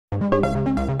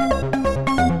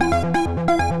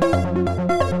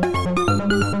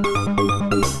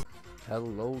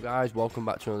guys, welcome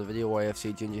back to another video.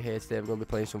 AFC Ginger here. Today I'm going to be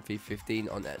playing some FIFA 15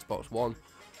 on Xbox One.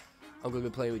 I'm going to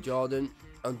be playing with Jordan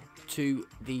and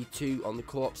 2v2 on the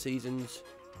Co-op seasons.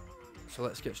 So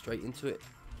let's get straight into it.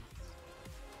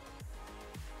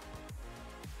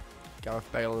 Gareth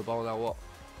Bale on the ball now, what?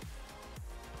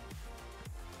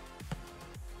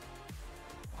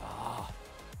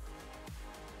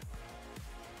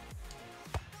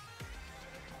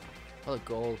 What a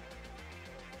goal.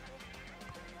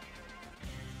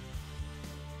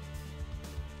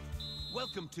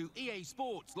 Welcome to EA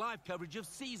Sports live coverage of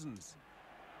seasons.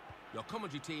 Your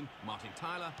commentary team, Martin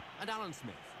Tyler and Alan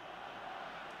Smith.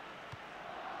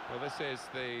 Well, this is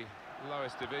the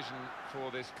lowest division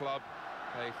for this club.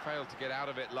 They failed to get out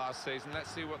of it last season.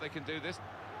 Let's see what they can do this.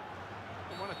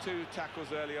 One or two tackles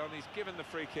early on. He's given the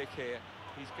free kick here.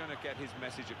 He's going to get his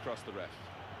message across the ref.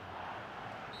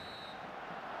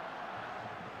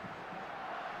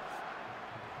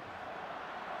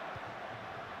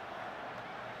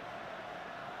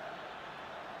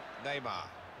 Neymar.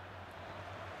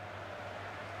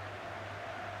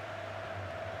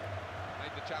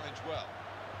 Made the challenge well.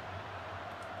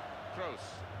 Kroos.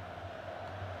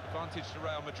 Advantage to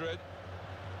Real Madrid.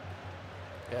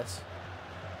 Yes.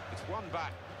 It's one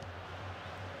back.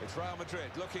 It's Real Madrid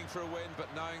looking for a win, but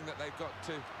knowing that they've got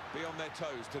to be on their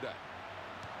toes today.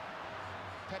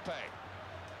 Pepe.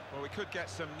 Well, we could get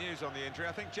some news on the injury.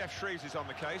 I think Jeff Shreves is on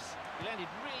the case. He landed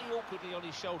really awkwardly on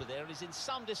his shoulder there and is in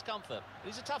some discomfort.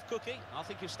 He's a tough cookie. I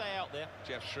think he'll stay out there.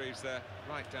 Jeff Shreves there,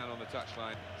 right down on the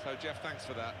touchline. So, Jeff, thanks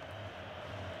for that.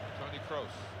 Tony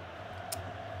Kroos.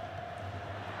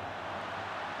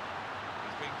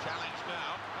 He's being challenged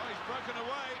now. Oh, he's broken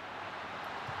away.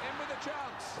 In with a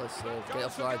chance. Let's get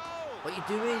offside. What are you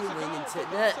doing? You're leaning into the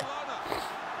net.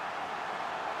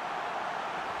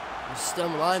 You're still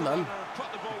on the line, man. What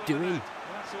are you doing?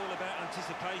 Well, that's all about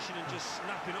anticipation and just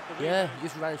snapping up the rebound. Yeah, you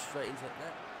just ran straight into the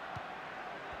net.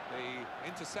 The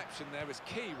interception there is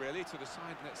key, really, to the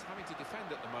side that's having to defend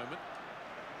at the moment.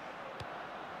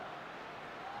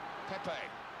 Pepe.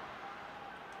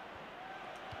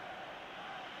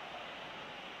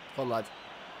 Come on, lad.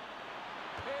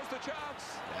 Here's the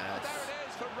chance. Yes. And there it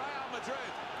is for Real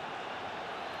Madrid.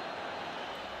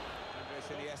 Andres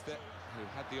Iniesta, who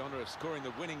had the honour of scoring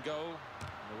the winning goal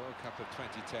in the World Cup of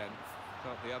 2010,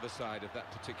 felt the other side of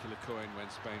that particular coin when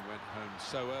Spain went home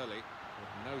so early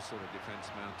with no sort of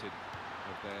defence mounted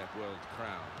of their world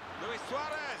crown. Luis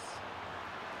Suarez!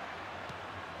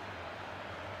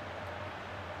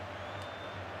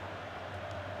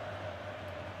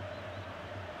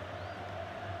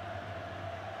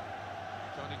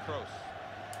 Toni Kroos.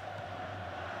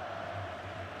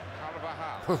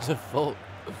 Carvajal. What the fuck?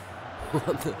 We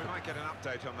might get an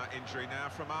update on that injury now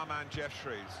from our man Jeff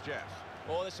Shreves. Jeff.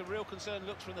 Oh, there's some real concern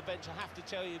looks from the bench, I have to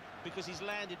tell you, because he's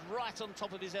landed right on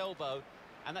top of his elbow,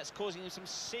 and that's causing him some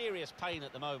serious pain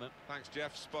at the moment. Thanks,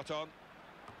 Jeff. Spot on.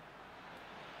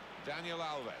 Daniel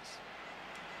Alves.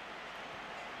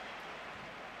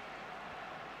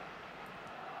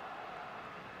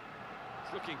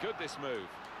 It's looking good, this move.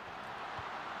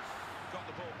 Got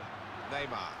the ball back.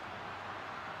 Neymar.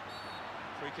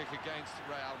 Free kick against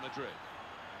Real Madrid.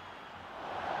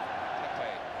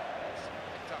 Pepe.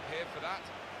 Picked up here for that.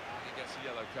 And he gets a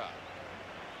yellow card.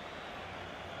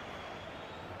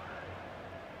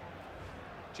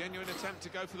 Genuine attempt to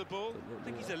go for the ball. I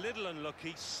think he's a little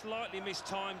unlucky, slightly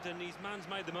mistimed, and his man's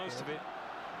made the most of it.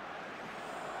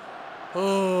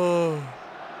 Oh,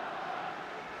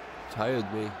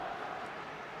 tired me.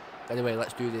 Anyway,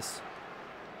 let's do this.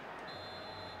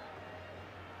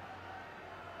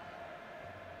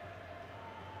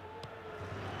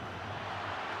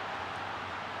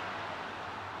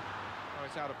 Oh,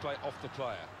 it's out of play, off the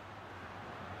player.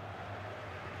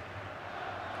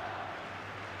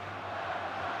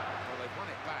 Well, they've won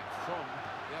it back from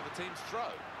the other team's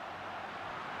throw.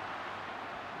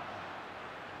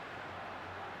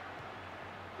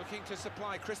 Looking to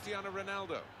supply Cristiano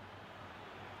Ronaldo.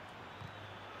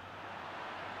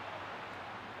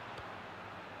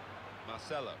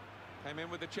 Marcelo came in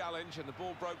with the challenge and the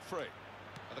ball broke free.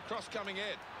 And the cross coming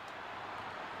in.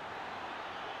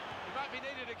 He might be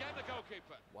needed again, the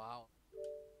goalkeeper. Wow.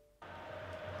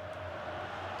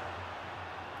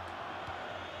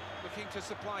 Looking to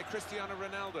supply Cristiano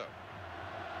Ronaldo.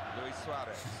 Luis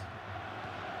Suarez.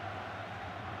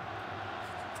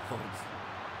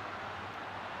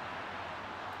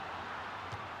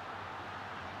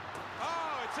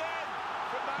 Oh, it's in!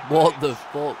 From that What range. the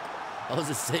fuck? That was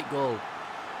a sick goal.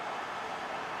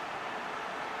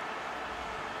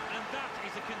 And that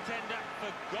is a contender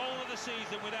for goal of the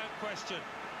season without question.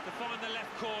 To find the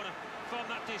left corner from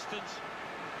that distance.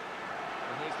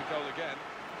 Well, here's the goal again.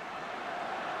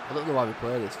 I don't know why we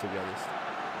play this, to be honest.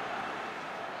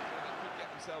 They could get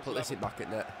themselves Put this level. in back at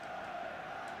net.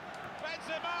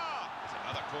 Benzema! It's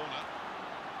another corner.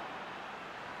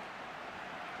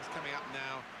 It's coming up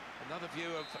now. Another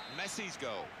view of Messi's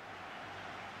goal.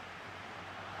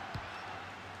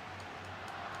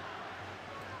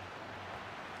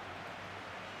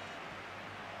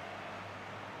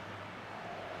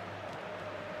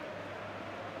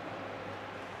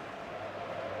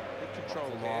 Good control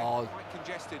Come here. on. Quite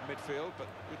congested midfield, but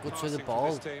Good to passing the from ball.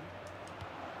 this team.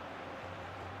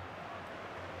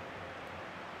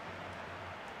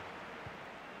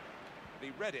 He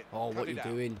read it. Oh, cut what it you out.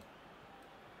 doing?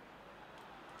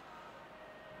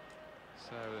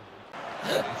 So,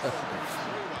 the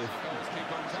goals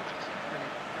keep on coming.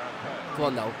 Come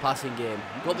on now, passing game.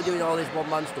 You've got to be doing all this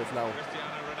one-man stuff now.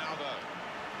 Cristiano Ronaldo.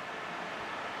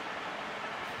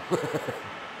 Cross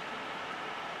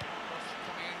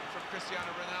coming in from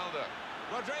Cristiano Ronaldo.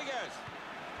 Rodriguez.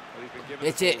 Well, he's been given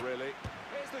Hit the it. ball, really.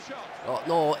 Here's the shot. Oh,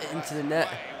 no, into the net.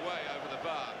 Way over the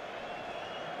bar.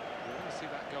 We want to see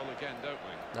that goal again, don't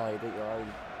we? No, you think you're right.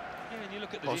 Yeah, and you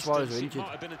look at the Well, Suarez distance, are it injured.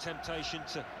 might have been a temptation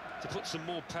to put some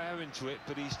more power into it,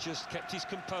 but he's just kept his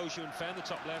composure and found the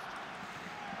top left.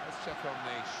 Let's check on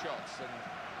the shots, and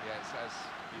yes, as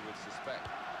you would suspect,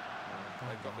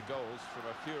 they've got the goals from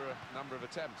a fewer number of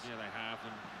attempts. Yeah, they have,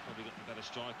 and probably got the better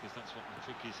strikers. That's what the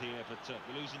trick is here. But the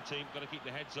losing team got to keep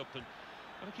their heads up and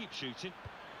got to keep shooting.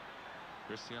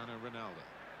 Cristiano Ronaldo.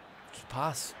 Just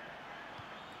pass.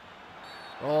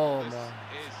 Oh, This man.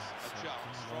 is a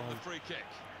chance from the free kick.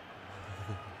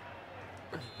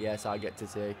 Yes, I get to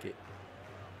take it.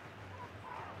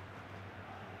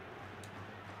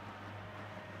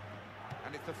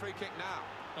 And it's the free kick now.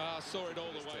 Saw it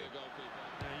all the way, the goalkeeper.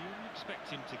 Now, you wouldn't expect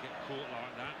him to get caught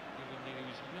like that, given that he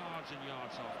was yards and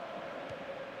yards off.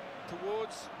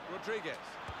 Towards Rodriguez.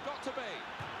 Got to be.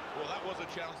 Well, that was a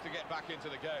chance to get back into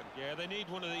the game. Yeah, they need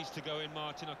one of these to go in,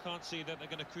 Martin. I can't see that they're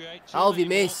going to create too Alvy many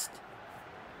more. missed.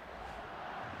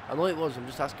 I know it was, I'm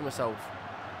just asking myself.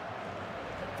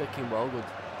 Fucking well good.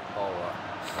 Alright.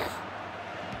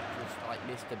 Just like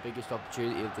missed the biggest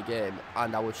opportunity of the game,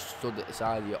 and I was stood at the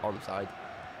side of the onside.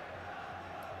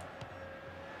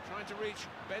 Trying to reach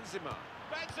Benzema.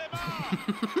 Benzema!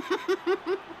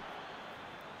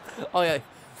 Oh yeah.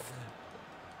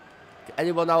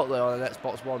 Anyone out there on the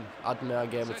Xbox One, add me a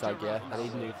gamer tag, yeah? I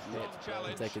need new mates.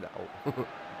 I'm taking that out.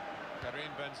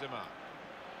 Karim Benzema.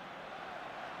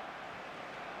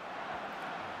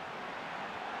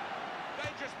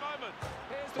 Dangerous moment.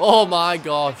 Here's the Oh chance. my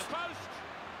gosh. Hit the post.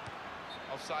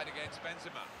 Offside against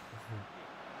Benzema.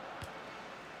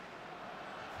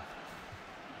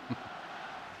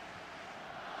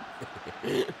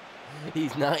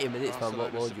 He's 90 minutes, man. Barcelona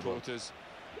What more do you want? supporters.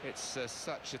 It's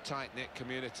such a tight-knit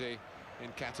community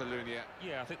in Catalonia.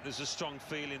 Yeah, I think there's a strong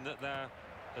feeling that they're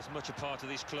as much a part of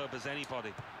this club as anybody.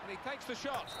 And he takes the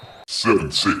shot.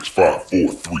 7, 6, 5,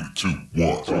 4, 3, 2, 1.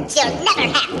 You'll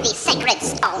never have the sacred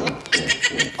stone.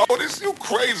 Oh, this you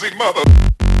crazy mother.